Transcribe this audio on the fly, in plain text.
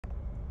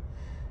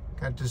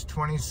Got this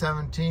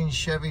 2017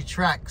 Chevy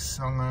Trax.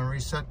 So I'm going to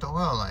reset the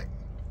oil light.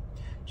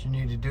 What you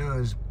need to do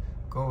is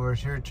go over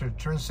here to the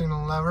turn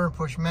signal lever,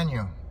 push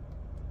menu.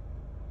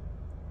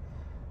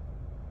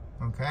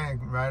 Okay,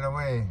 right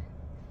away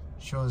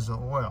shows the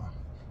oil.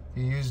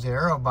 If you use the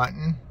arrow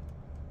button,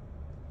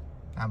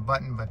 not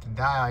button but the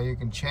dial, you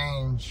can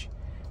change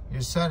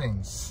your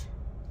settings.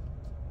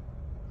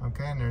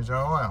 Okay, and there's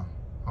our oil.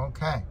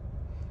 Okay,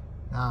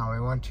 now we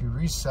want to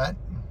reset.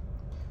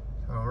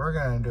 So what we're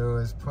going to do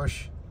is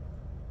push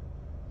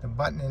the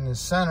button in the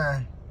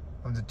center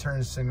of the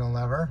turn signal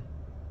lever.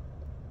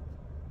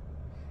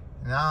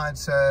 Now it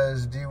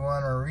says, do you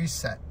want to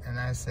reset? And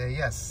I say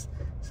yes.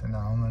 So now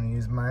I'm going to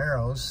use my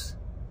arrows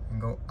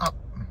and go up.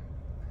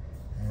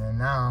 And then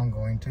now I'm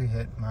going to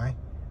hit my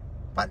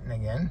button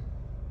again.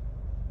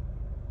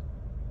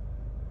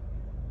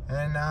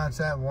 And now it's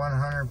at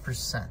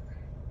 100%.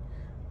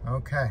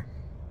 Okay.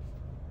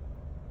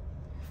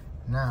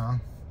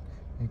 Now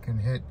you can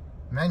hit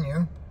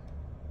menu,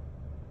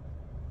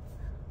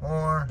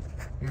 or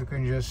you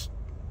can just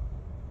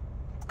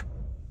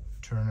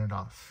turn it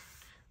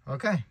off.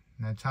 Okay,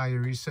 that's how you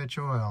reset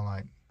your oil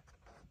light.